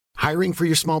Hiring for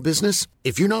your small business?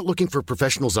 If you're not looking for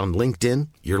professionals on LinkedIn,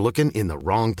 you're looking in the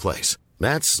wrong place.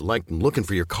 That's like looking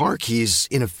for your car keys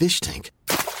in a fish tank.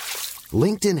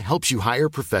 LinkedIn helps you hire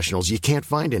professionals you can't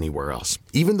find anywhere else,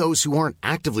 even those who aren't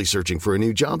actively searching for a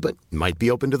new job but might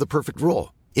be open to the perfect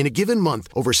role. In a given month,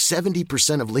 over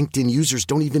 70% of LinkedIn users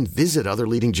don't even visit other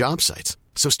leading job sites.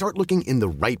 So start looking in the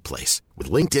right place.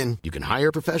 With LinkedIn, you can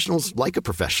hire professionals like a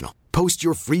professional. Post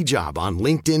your free job on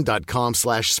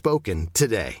linkedin.com/spoken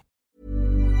today.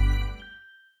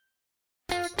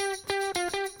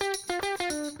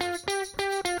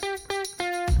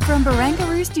 From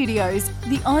Barangaroo Studios,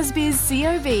 the AusBiz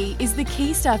COB is the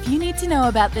key stuff you need to know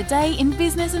about the day in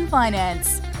business and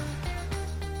finance.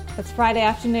 It's Friday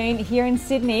afternoon here in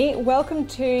Sydney. Welcome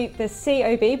to the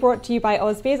COB, brought to you by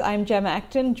AusBiz. I'm Gemma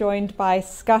Acton, joined by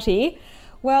Scotty.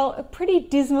 Well, a pretty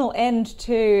dismal end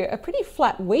to a pretty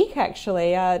flat week,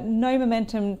 actually. No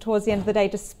momentum towards the end of the day,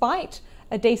 despite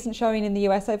a decent showing in the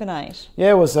US overnight.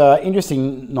 Yeah, it was an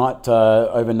interesting night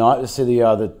overnight to see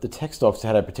the tech stocks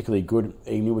had a particularly good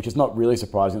evening, which is not really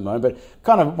surprising at the moment, but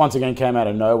kind of once again came out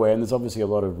of nowhere, and there's obviously a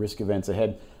lot of risk events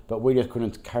ahead, but we just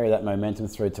couldn't carry that momentum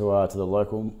through to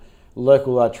the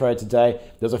local trade today.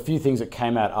 There's a few things that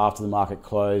came out after the market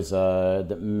close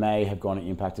that may have gone and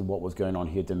impacted what was going on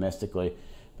here domestically,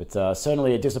 but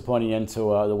certainly a disappointing end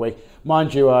to the week.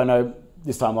 Mind you, I know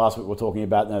this time last week we were talking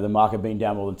about the market being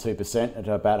down more than 2% at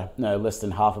about less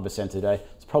than 0.5% today.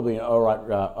 It's probably an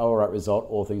all right result,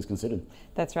 all things considered.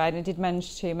 That's right. It did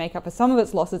manage to make up for some of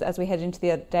its losses as we head into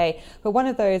the other day. But one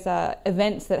of those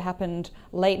events that happened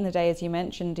late in the day, as you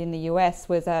mentioned, in the US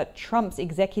was Trump's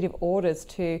executive orders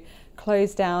to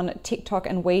close down TikTok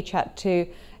and WeChat to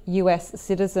US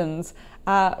citizens.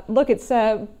 Look, it's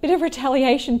a bit of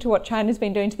retaliation to what China's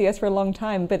been doing to the US for a long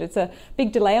time, but it's a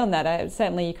big delay on that.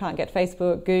 Certainly you can't get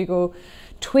Facebook, Google,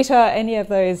 Twitter, any of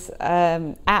those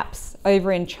apps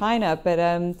over in China. But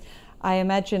I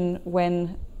imagine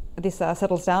when this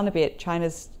settles down a bit,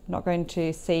 China's not going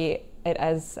to see it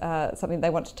as something they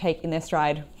want to take in their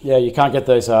stride. Yeah, you can't get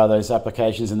those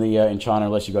applications in China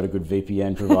unless you've got a good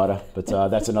VPN provider, but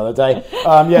that's another day.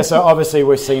 So obviously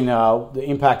we've seen the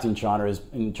impact in China,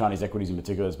 in Chinese equities in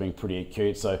particular, has been pretty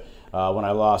acute. So when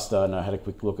I last had a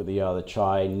quick look at the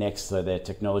Chi Next, their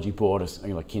technology board, is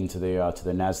akin to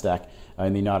the Nasdaq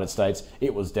in the United States,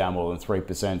 it was down more than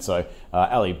 3%. So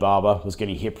Alibaba was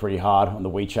getting hit pretty hard on the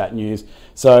WeChat news.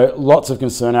 So lots of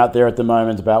concern out there at the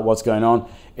moment about what's going on.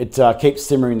 It keeps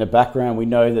simmering in the background. We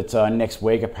know that next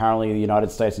week, apparently, the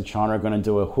United States and China are going to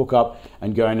do a hookup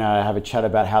and go and have a chat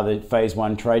about how the phase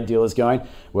one trade deal is going.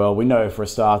 Well, we know for a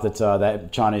start that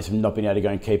Chinese have not been able to go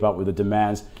and keep up with the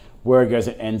demands. Where it goes,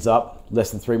 it ends up less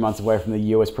than 3 months away from the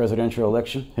US presidential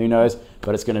election. Who knows?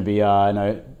 But it's going to be,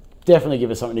 definitely give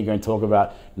us something to go and talk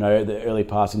about, the early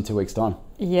parts in 2 weeks' time.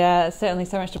 Yeah, certainly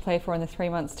so much to play for in the 3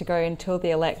 months to go until the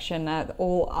election.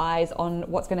 All eyes on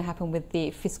what's going to happen with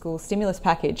the fiscal stimulus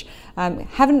package.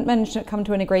 Haven't managed to come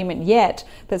to an agreement yet,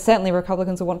 but certainly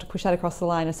Republicans will want to push that across the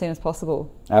line as soon as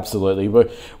possible. Absolutely.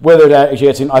 But whether it actually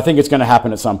gets in, I think it's going to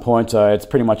happen at some point. It's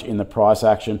pretty much in the price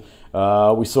action.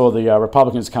 We saw the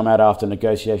Republicans come out after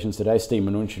negotiations today. Steve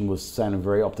Mnuchin was sounding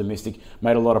very optimistic,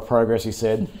 made a lot of progress, he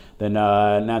said. Then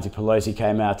Nancy Pelosi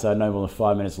came out no more than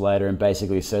 5 minutes later and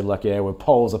basically said, we're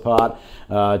poles apart.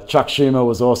 Chuck Schumer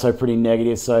was also pretty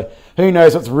negative. So who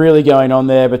knows what's really going on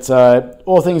there. But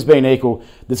all things being equal,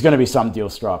 there's going to be some deal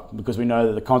struck because we know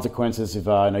that the consequences of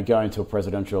going to a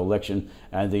presidential election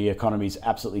and the economy's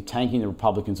absolutely tanking, the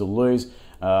Republicans will lose.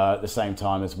 At the same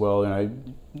time as well,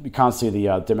 we can't see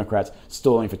the Democrats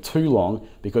stalling for too long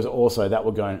because also that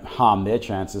will go and harm their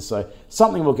chances. So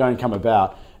something will go and come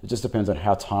about. It just depends on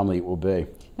how timely it will be.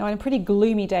 Now, on a pretty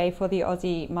gloomy day for the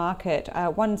Aussie market,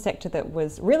 one sector that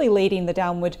was really leading the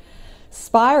downward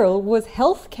spiral was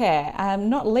healthcare,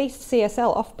 not least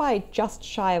CSL, off by just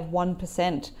shy of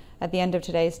 1% at the end of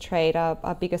today's trade,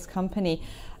 our biggest company.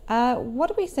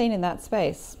 What have we seen in that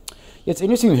space? Yeah, it's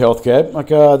interesting with healthcare.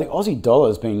 The Aussie dollar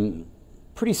has been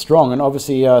pretty strong, and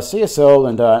obviously CSL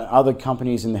and other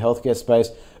companies in the healthcare space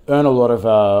earn a lot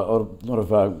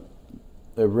of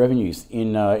revenues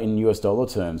in US dollar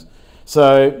terms.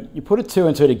 So you put two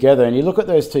and two together, and you look at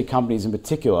those two companies in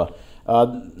particular.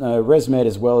 ResMed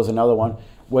as well as another one,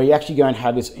 where you actually go and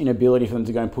have this inability for them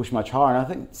to go and push much higher. And I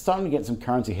think it's starting to get some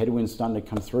currency headwinds starting to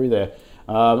come through there.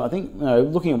 I think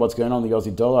looking at what's going on in the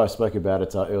Aussie dollar, I spoke about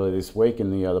it earlier this week in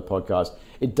the podcast.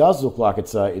 It does look like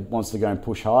it wants to go and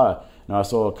push higher. And I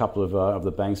saw a couple of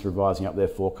the banks revising up their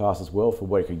forecast as well for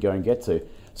what it could go and get to.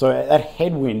 So that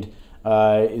headwind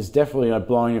is definitely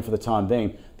blowing in for the time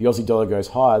being. The Aussie dollar goes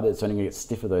higher, it's only going to get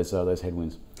stiffer, those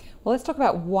headwinds. Well, let's talk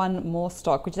about one more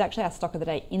stock, which is actually our stock of the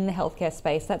day in the healthcare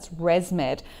space. That's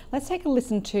ResMed. Let's take a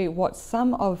listen to what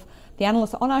some of the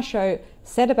analysts on our show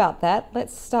said about that.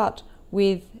 Let's start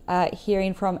with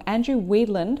hearing from Andrew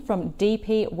Wheatland from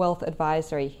DP Wealth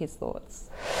Advisory, his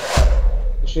thoughts.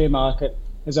 The share market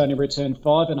has only returned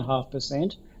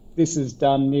 5.5%. This has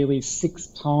done nearly 6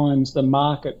 times the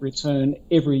market return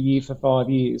every year for 5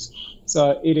 years.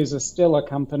 So it is a stellar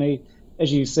company.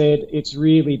 As you said, it's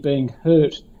really being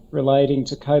hurt relating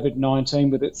to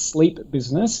COVID-19 with its sleep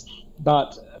business,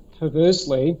 but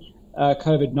perversely,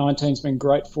 COVID-19 has been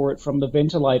great for it from the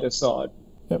ventilator side.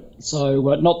 Yep. So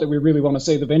not that we really want to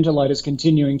see the ventilators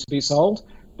continuing to be sold,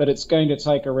 but it's going to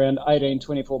take around 18,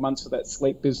 24 months for that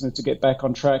sleep business to get back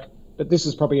on track. But this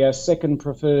is probably our second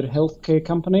preferred healthcare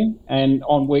company, and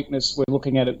on weakness, we're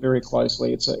looking at it very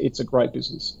closely. It's a great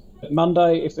business.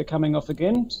 Monday, if they're coming off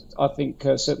again, I think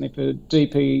certainly for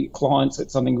DP clients,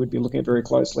 it's something we'd be looking at very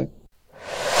closely.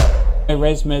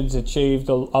 ResMed's achieved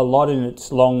a lot in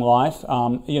its long life.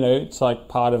 It's like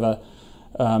part of a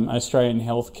Australian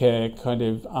healthcare kind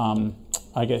of,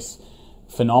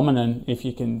 phenomenon, if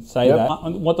you can say that.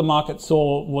 What the market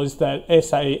saw was that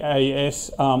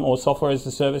SaaS or software as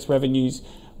a service revenues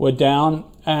were down,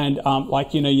 and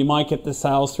you might get the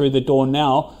sales through the door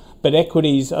now, but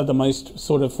equities are the most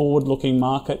sort of forward-looking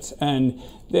markets, and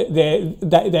they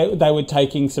were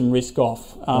taking some risk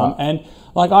off. And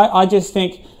I just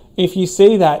think if you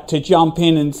see that, to jump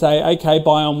in and say, okay,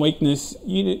 buy on weakness,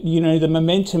 the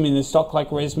momentum in a stock like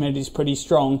ResMed is pretty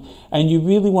strong, and you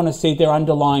really want to see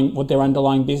what their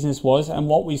underlying business was, and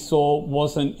what we saw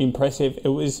wasn't impressive. It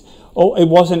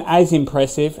wasn't as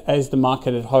impressive as the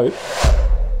market had hoped.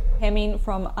 Hemming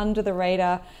from Under the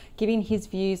Radar, giving his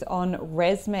views on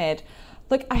ResMed.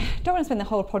 Look, I don't want to spend the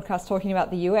whole podcast talking about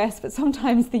the US, but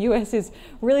sometimes the US is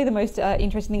really the most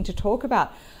interesting thing to talk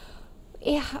about.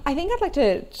 Yeah, I think I'd like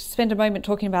to spend a moment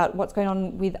talking about what's going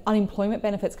on with unemployment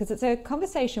benefits, because it's a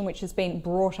conversation which has been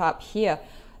brought up here.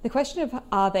 The question of,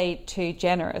 are they too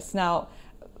generous? Now,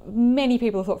 many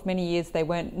people thought for many years they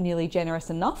weren't nearly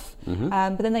generous enough,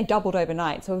 but then they doubled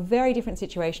overnight. So a very different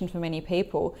situation for many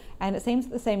people. And it seems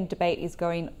that the same debate is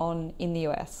going on in the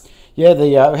US. Yeah,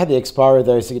 we had the expiry of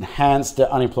those enhanced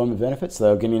unemployment benefits. They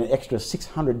were getting an extra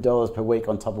 $600 per week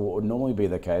on top of what would normally be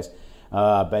the case.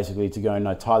 Basically to go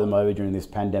and tie them over during this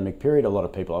pandemic period. A lot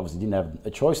of people obviously didn't have a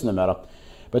choice in the matter.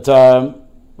 But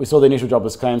we saw the initial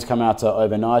jobless claims come out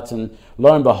overnight, and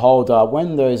lo and behold,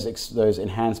 when those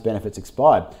enhanced benefits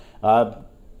expired,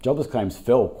 jobless claims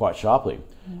fell quite sharply.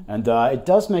 And it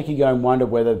does make you go and wonder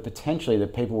whether potentially the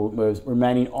people were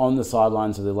remaining on the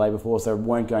sidelines of the labour force. They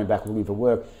weren't going back looking for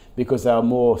work because they were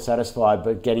more satisfied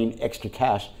but getting extra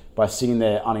cash by sitting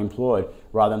there unemployed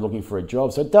rather than looking for a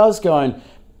job. So it does go and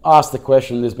ask the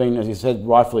question. There's been, as you said,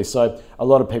 rightfully so, a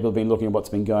lot of people have been looking at what's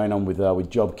been going on with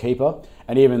JobKeeper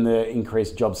and even the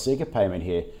increased job seeker payment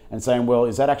here, and saying, well,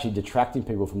 is that actually detracting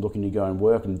people from looking to go and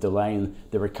work and delaying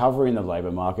the recovery in the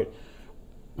labour market?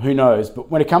 Who knows? But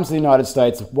when it comes to the United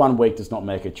States, 1 week does not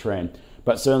make a trend.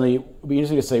 But certainly, it'll be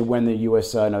interesting to see when the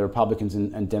US Republicans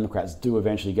and Democrats do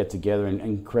eventually get together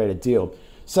and create a deal.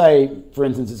 Say, for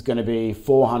instance, it's going to be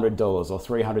 $400 or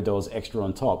 $300 extra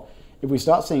on top. If we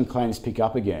start seeing claims pick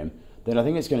up again, then I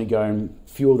think it's going to go and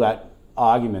fuel that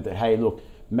argument that, hey, look,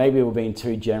 maybe we're being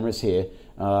too generous here.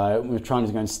 We're trying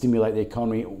to go and stimulate the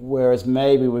economy, whereas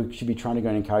maybe we should be trying to go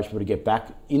and encourage people to get back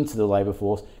into the labour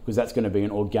force, because that's going to be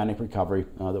an organic recovery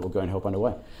that will go and help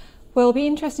underway. Well, it'll be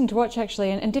interesting to watch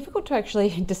actually, and difficult to actually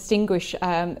distinguish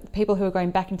people who are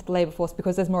going back into the labour force,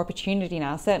 because there's more opportunity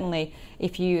now. Certainly,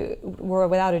 if you were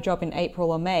without a job in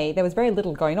April or May, there was very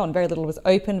little going on. Very little was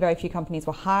open. Very few companies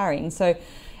were hiring. So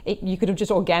you could have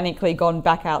just organically gone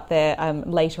back out there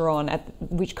later on,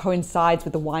 which coincides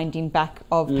with the winding back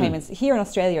of payments here in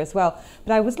Australia as well.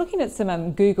 But I was looking at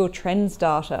some Google Trends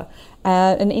data,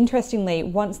 and interestingly,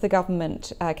 once the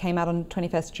government came out on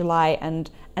 21st July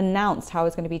and announced how it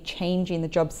was going to be changing the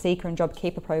job seeker and job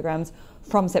keeper programs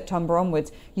from September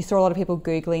onwards, you saw a lot of people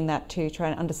Googling that to try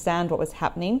and understand what was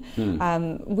happening,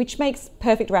 which makes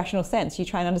perfect rational sense. You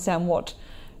try and understand what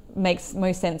makes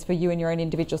most sense for you in your own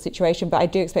individual situation. But I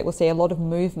do expect we'll see a lot of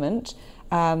movement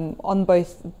on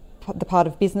both the part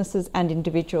of businesses and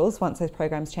individuals once those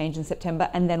programs change in September,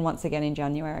 and then once again in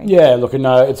January. Yeah, look,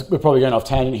 we're probably going off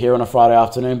tangent here on a Friday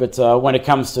afternoon, but when it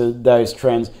comes to those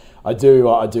trends, I do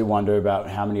wonder about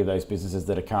how many of those businesses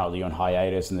that are currently on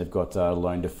hiatus and they've got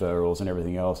loan deferrals and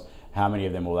everything else, how many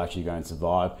of them will actually go and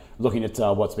survive. Looking at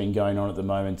what's been going on at the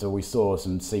moment, we saw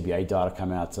some CBA data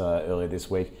come out earlier this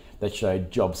week that showed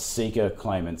job seeker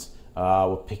claimants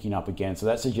were picking up again. So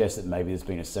that suggests that maybe there's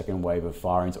been a second wave of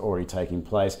firings already taking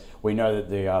place. We know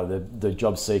that the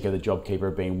job seeker, the job keeper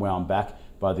are being wound back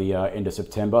by the end of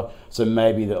September. So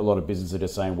maybe that a lot of businesses are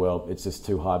just saying, well, it's just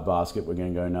too high basket, we're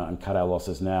going to go and cut our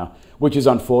losses now, which is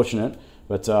unfortunate,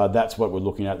 but that's what we're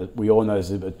looking at. That we all know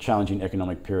is a challenging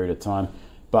economic period of time,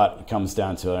 but it comes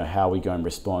down to how we go and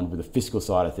respond with the fiscal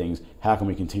side of things. How can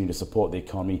we continue to support the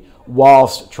economy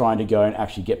whilst trying to go and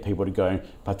actually get people to go and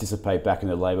participate back in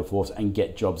the labour force and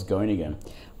get jobs going again?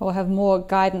 We'll have more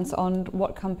guidance on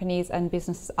what companies and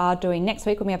businesses are doing next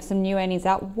week when we have some new earnings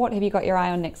out. What have you got your eye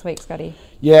on next week, Scotty?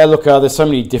 Yeah, look, there's so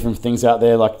many different things out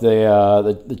there, like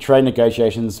the trade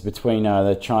negotiations between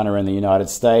China and the United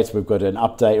States. We've got an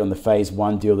update on the Phase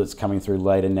 1 deal that's coming through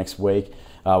later next week.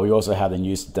 We also have the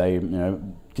news today,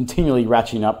 continually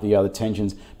ratcheting up the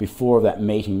tensions before that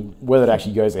meeting. Whether it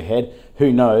actually goes ahead,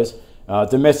 who knows?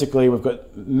 Domestically, we've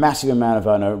got massive amount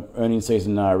of earnings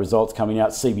season results coming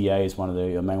out. CBA is one of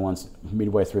the main ones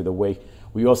midway through the week.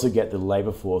 We also get the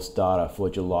labour force data for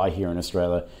July here in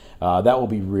Australia. That will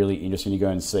be really interesting to go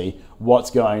and see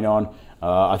what's going on.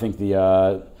 I think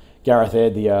the Gareth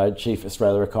Aird, the chief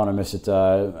Australia economist at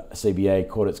CBA,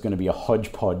 called it's going to be a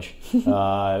hodgepodge.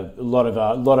 A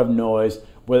lot of noise.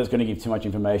 Whether it's going to give too much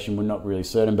information, we're not really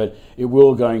certain, but it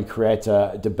will go and create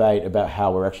a debate about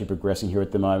how we're actually progressing here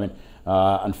at the moment.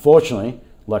 Unfortunately,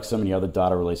 like so many other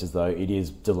data releases, though, it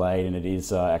is delayed and it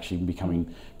is actually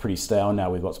becoming pretty stale now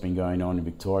with what's been going on in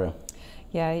Victoria.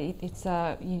 Yeah, it's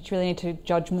you really need to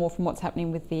judge more from what's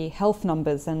happening with the health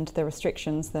numbers and the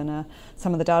restrictions than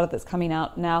some of the data that's coming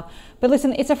out now. But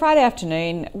listen, it's a Friday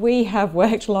afternoon. We have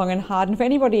worked long and hard, and for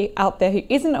anybody out there who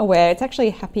isn't aware, it's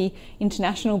actually Happy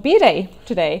International Beer Day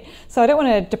today. So I don't want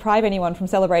to deprive anyone from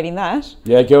celebrating that.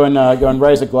 Yeah, go and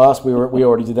raise a glass. We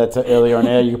already did that earlier on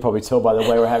air. You can probably tell by the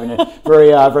way we're having a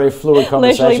very fluid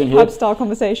conversation leisurely here. pub style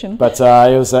conversation. But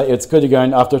it's good to go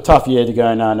and after a tough year to go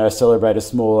and celebrate a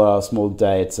small day.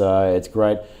 It's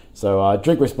great. So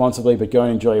drink responsibly, but go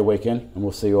and enjoy your weekend, and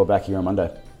we'll see you all back here on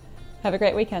Monday. Have a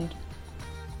great weekend.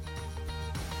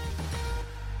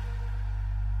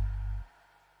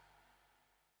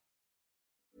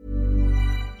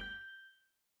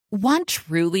 Want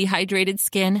truly hydrated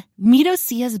skin? Meet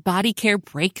Osea's Body Care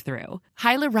Breakthrough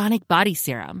Hyaluronic Body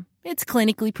Serum. It's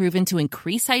clinically proven to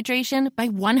increase hydration by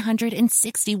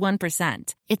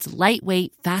 161%. It's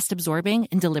lightweight, fast-absorbing,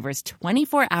 and delivers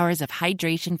 24 hours of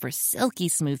hydration for silky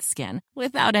smooth skin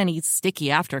without any sticky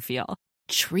afterfeel.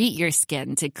 Treat your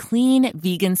skin to clean,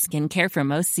 vegan skincare from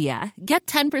Osea. Get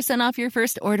 10% off your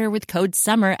first order with code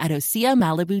SUMMER at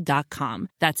OseaMalibu.com.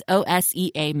 That's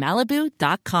OSEA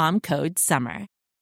Malibu.com, code SUMMER.